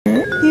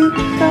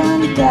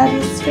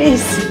Daddy's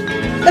face.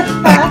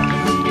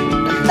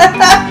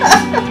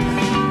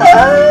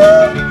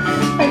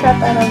 I got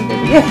that on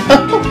video.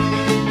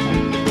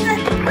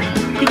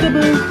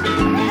 Peekaboo.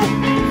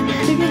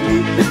 Peekaboo.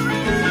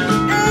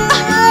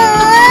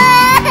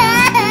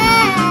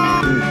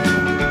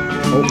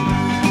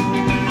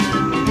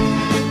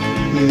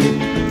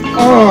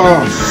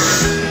 Oh.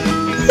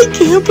 I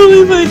can't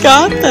believe I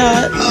got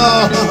that.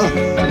 Oh.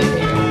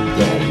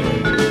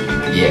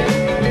 Yeah.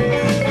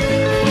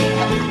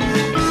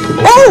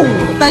 Oh,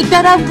 like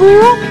that,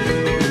 Abu?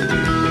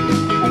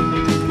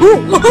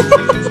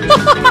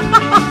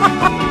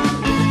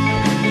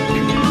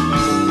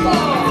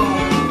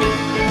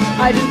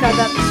 I just got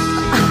that.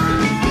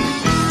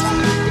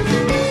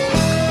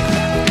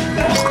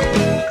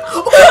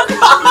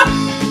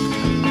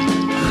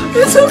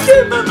 It's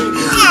okay, mommy.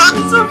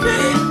 It's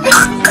okay.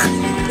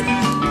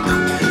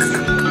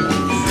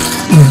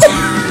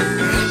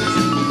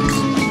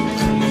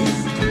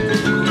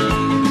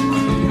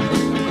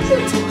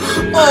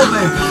 Oh,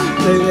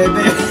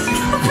 baby.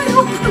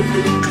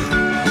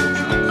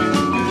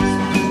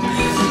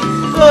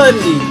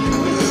 Buddy.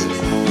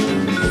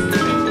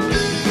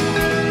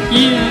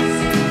 Yes.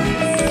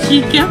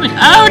 She's coming.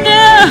 Oh no!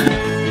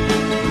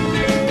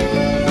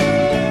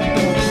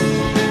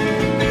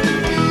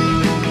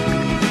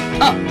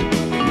 Oh.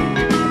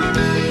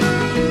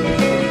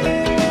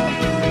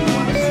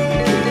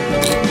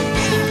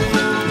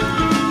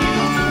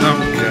 Oh,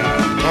 God.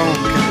 Oh,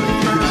 God.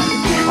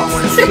 Oh,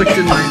 it's flicked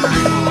in my eye.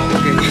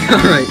 Okay,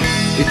 alright.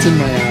 It's in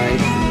my eye.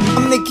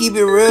 I'm gonna keep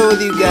it real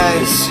with you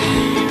guys.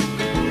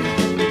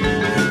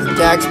 The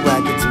tax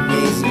bracket's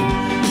amazing.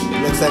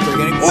 Looks like we're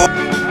getting.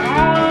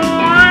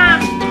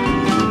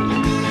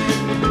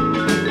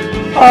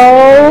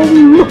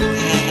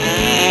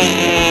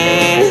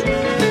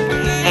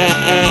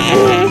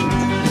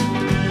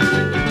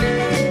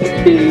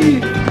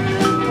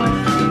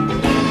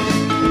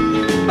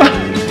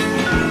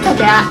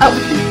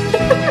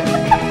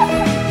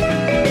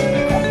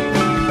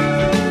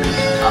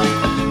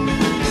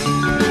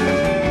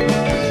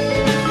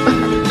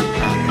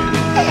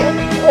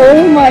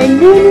 Oh my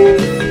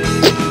goodness.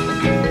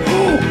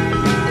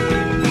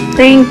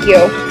 Thank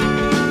you.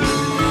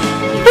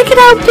 Look at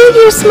how big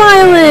your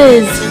smile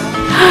is.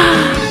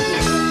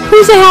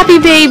 Who's a happy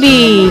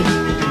baby?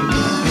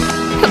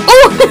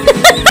 Oh!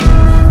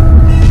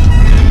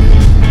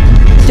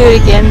 Do it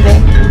again,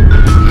 babe.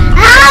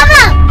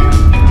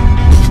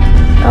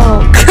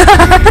 Oh,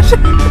 God.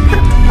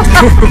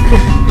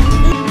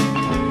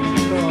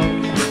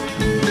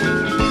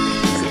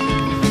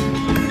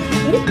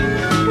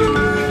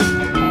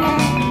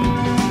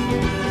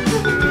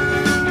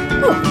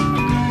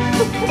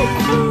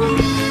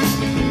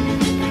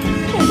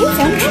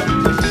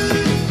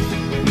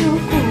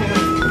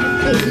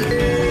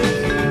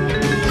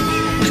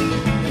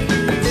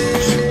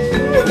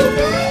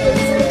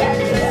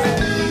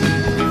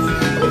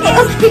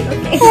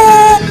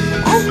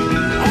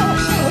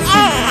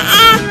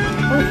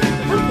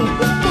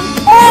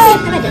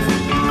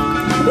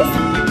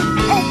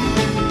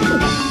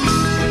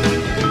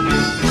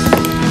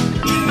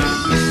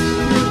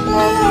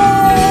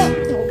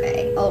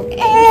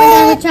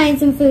 We're trying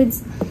some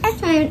foods.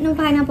 Try no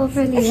pineapple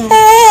for Lila.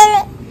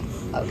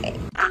 Okay.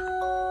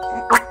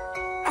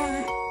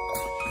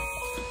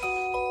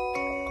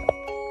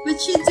 What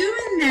you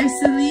doing there,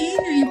 Celine?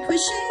 Are you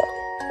pushing?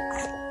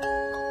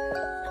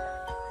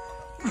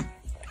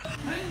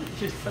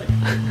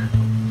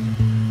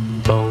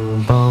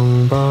 Bong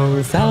bong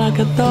bong,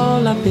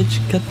 salakatola,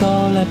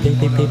 bitchkatola,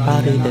 baby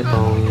body de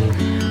bong.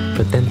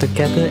 Put them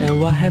together and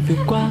what have you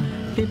got?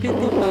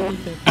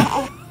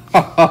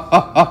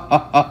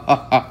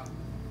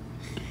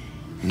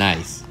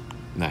 Nice.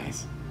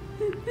 Nice.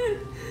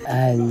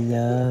 I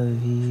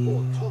love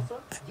you.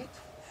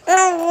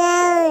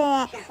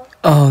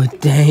 Oh,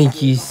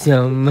 thank you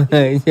so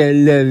much. I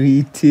love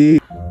you too.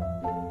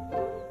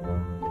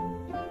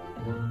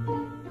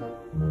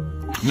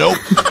 Nope.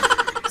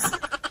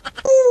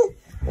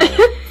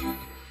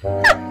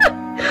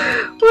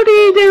 What are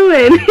you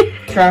doing?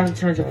 Trying to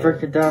turn the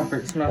freaking down for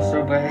it smells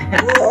so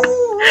bad.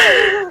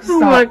 Oh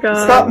my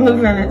God. Stop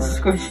moving, it's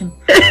squishing.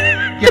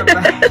 Get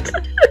back.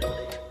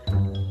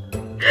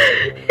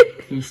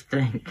 You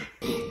stink.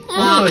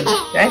 Oh,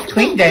 that's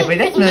clean diaper,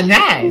 that smells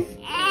nice.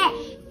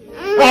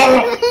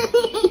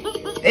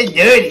 It's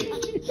dirty.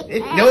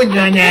 It's no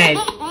nice.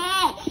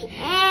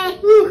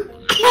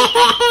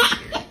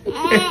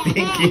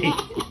 Stinky.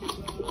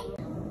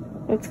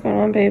 What's going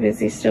on, babe? Is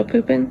he still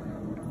pooping?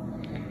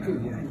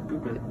 Yeah, he's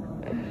pooping.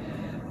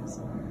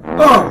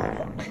 Oh!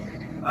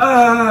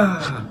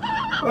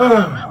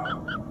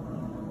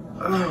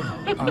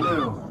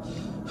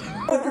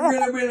 What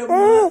you really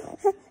want?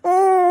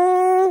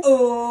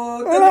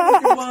 Oh, tell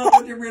me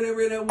what you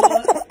really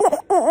want.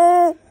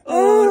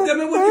 Oh, tell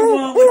me what you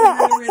want,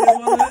 really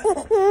want.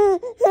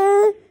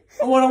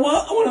 I wanna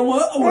what?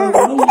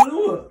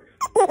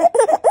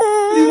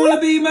 You wanna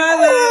be my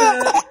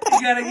love? You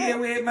gotta get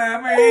with my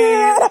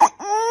friend.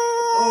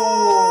 Oh.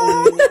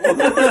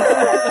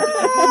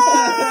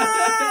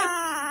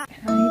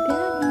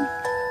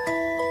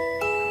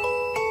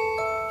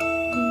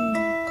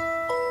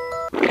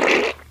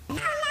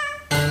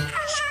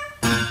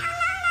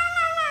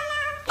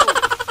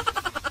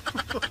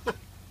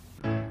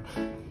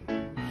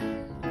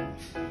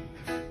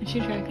 Is she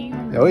tracking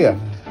you? Oh yeah.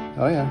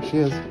 Oh yeah, she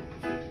is.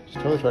 She's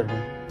totally tracking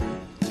me.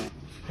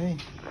 Hey.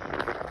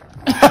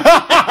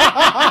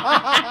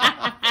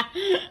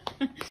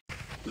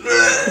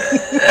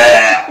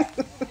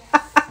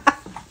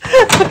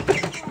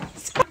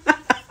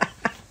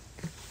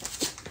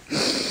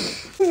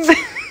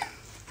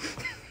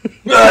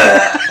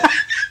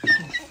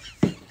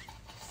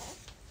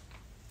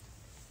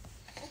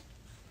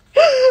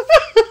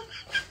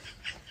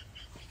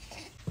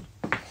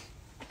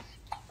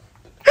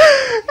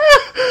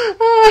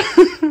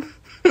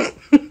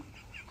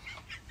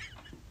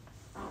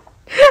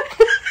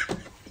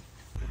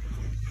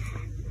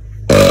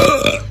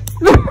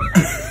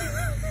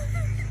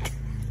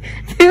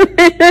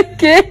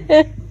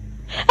 Again.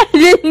 I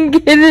didn't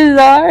get his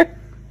arm.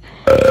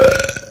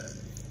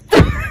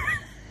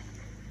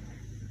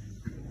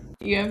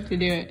 You have to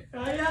do it.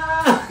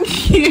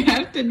 You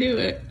have to do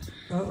it.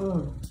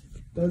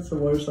 That's the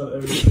worst I've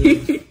ever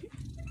seen.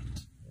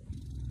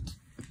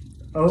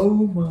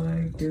 Oh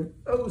my god.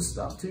 Oh,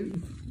 stop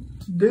too.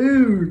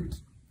 Dude.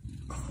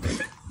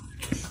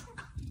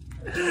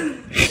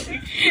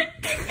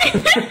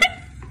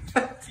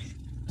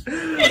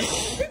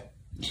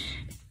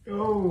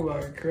 Oh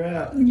my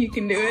crap. You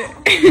can do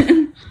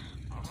it.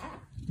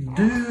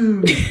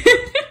 Dude.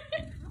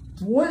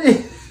 What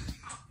is...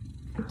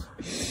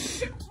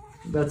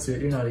 That's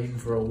it. You're not eating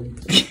for a week.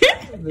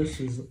 This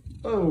is...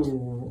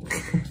 Oh.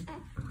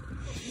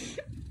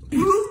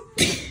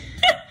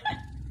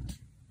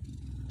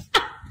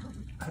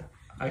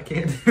 I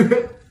can't do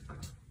it.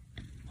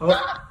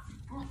 Oh.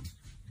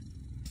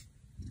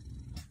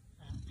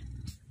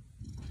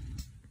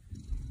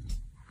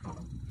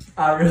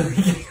 I really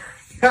can't.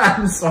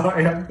 I'm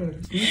sorry. I'm gonna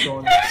keep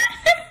going.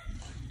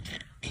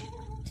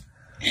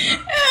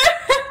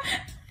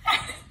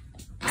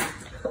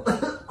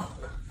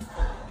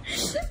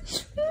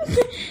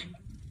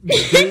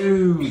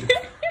 Dude.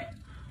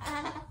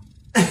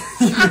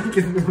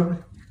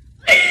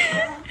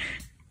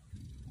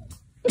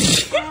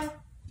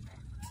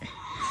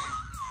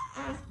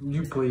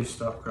 You please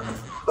stop crying.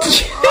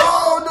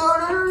 Oh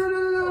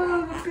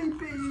no, pee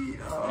pee.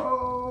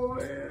 Oh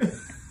man.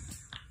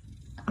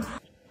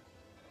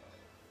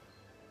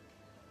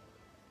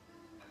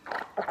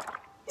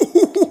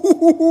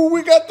 Ooh,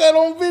 we got that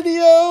on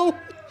video.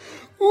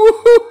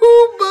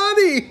 Ooh,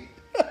 buddy.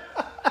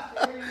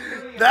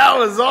 That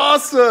was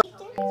awesome.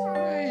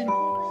 Brian.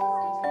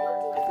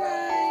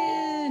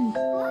 Brian.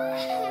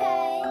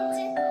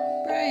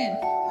 Brian.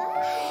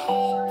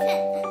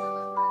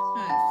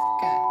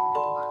 I've got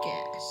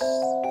gas.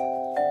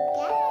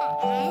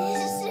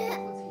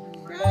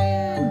 Brian.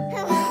 Brian.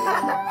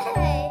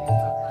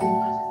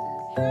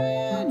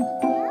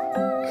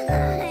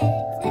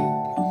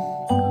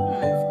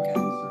 I've got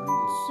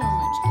so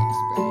much gas,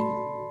 Brian.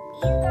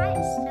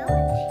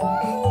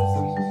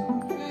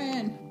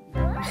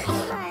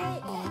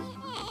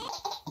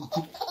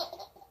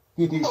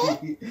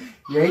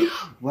 Ready?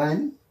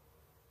 1,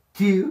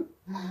 2,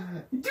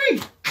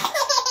 3.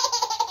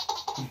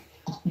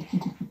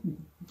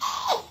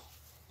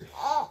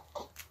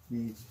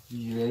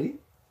 You ready?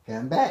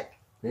 Come back.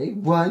 Ready?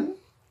 1,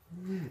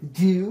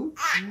 2,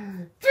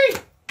 3.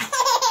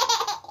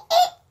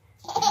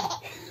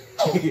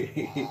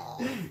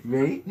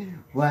 Ready?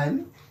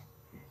 1,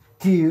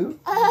 2,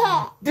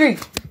 3.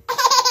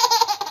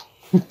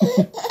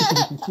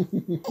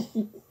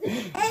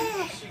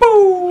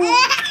 Oh, yeah.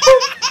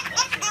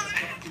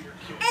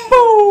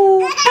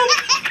 Oh, yeah.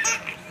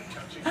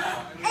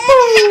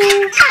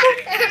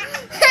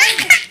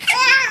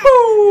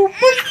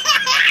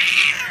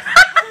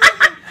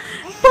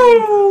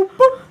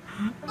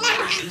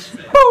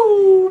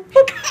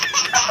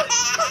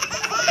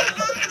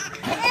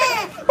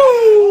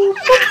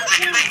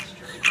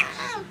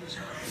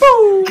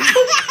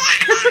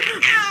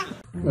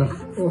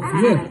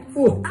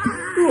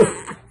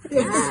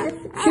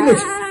 Kill it.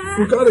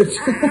 You got it.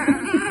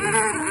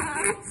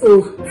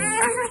 Oh.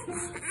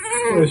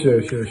 Oh,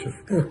 sure.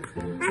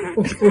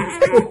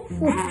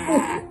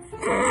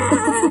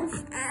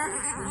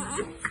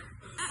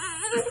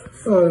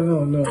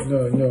 Oh, no.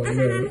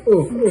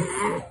 Oh.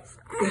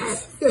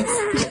 Yes.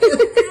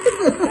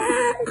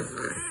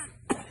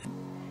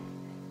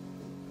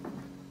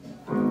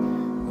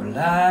 What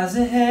lies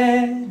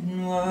ahead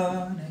and what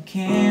I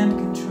can't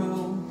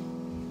control.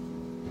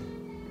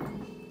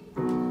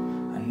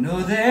 I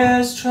know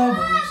there's troubles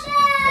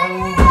that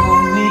will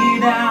hold me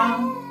down.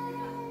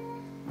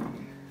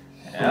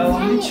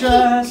 Help me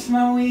trust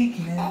my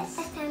weakness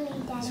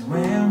is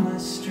where my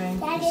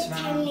strength is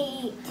found.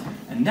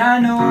 And I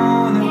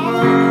know the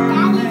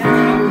world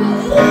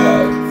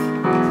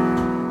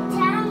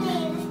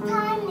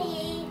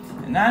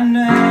and I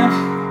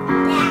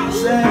know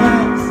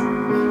says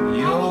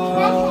you're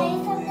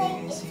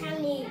always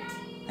here.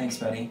 Thanks,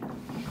 buddy.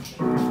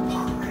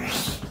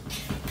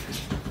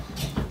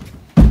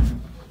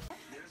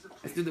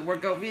 Let's do the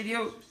workout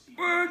video.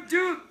 1,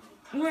 2,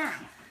 1,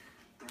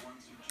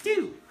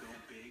 2,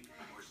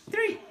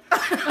 3.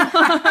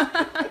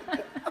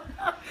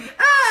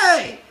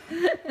 Hey!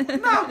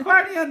 No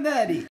party on that. buddy.